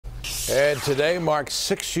And today marks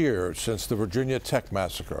 6 years since the Virginia Tech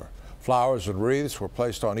massacre. Flowers and wreaths were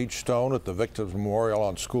placed on each stone at the victims' memorial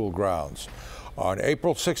on school grounds. On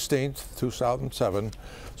April 16, 2007,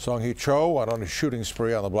 Seung-Hui Cho went on a shooting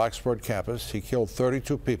spree on the Blacksburg campus. He killed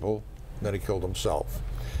 32 people, then he killed himself.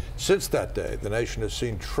 Since that day, the nation has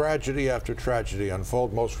seen tragedy after tragedy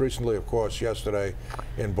unfold, most recently, of course, yesterday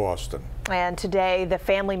in Boston. And today, the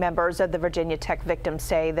family members of the Virginia Tech victims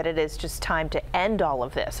say that it is just time to end all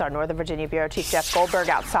of this. Our Northern Virginia Bureau Chief Jeff Goldberg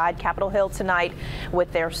outside Capitol Hill tonight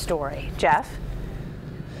with their story. Jeff?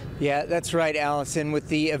 Yeah, that's right, Allison. With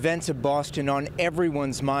the events of Boston on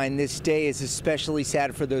everyone's mind, this day is especially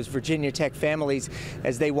sad for those Virginia Tech families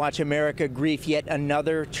as they watch America grieve yet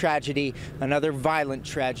another tragedy, another violent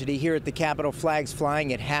tragedy. Here at the Capitol, flags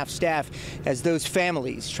flying at half staff as those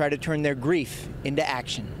families try to turn their grief into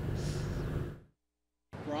action.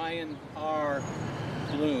 Brian R.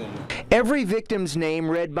 Bloom. Every victim's name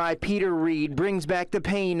read by Peter Reed brings back the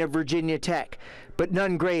pain of Virginia Tech, but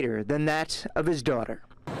none greater than that of his daughter.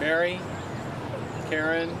 Mary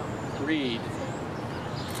Karen Reed,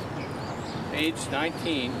 age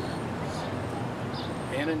 19,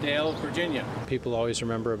 Annandale, Virginia. People always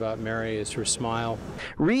remember about Mary is her smile.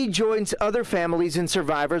 Reed joins other families and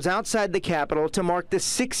survivors outside the Capitol to mark the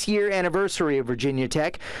 6-year anniversary of Virginia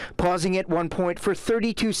Tech, pausing at one point for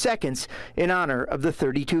 32 seconds in honor of the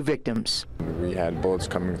 32 victims. We had bullets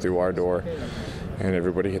coming through our door, and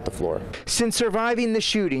everybody hit the floor. Since surviving the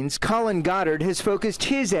shootings, Colin Goddard has focused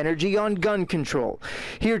his energy on gun control.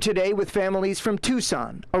 Here today with families from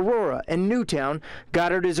Tucson, Aurora, and Newtown,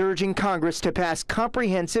 Goddard is urging Congress to pass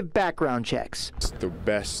comprehensive background checks. It's the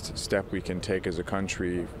best step we can take as a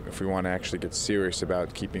country if we want to actually get serious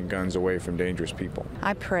about keeping guns away from dangerous people.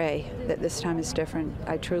 I pray that this time is different.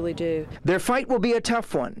 I truly do. Their fight will be a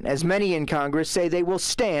tough one, as many in Congress say they will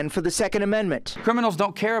stand for the Second Amendment. Criminals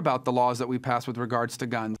don't care about the laws that we pass with regards to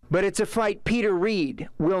guns. But it's a fight Peter Reed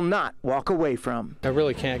will not walk away from. I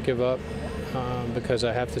really can't give up because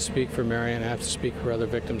I have to speak for Mary and I have to speak for other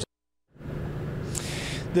victims.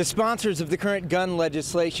 The sponsors of the current gun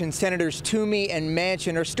legislation, Senators Toomey and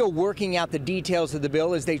Manchin, are still working out the details of the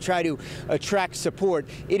bill as they try to attract support.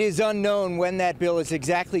 It is unknown when that bill is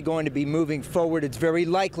exactly going to be moving forward. It's very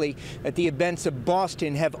likely that the events of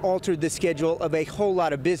Boston have altered the schedule of a whole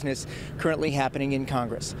lot of business currently happening in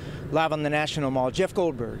Congress. Live on the National Mall, Jeff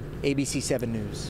Goldberg, ABC 7 News.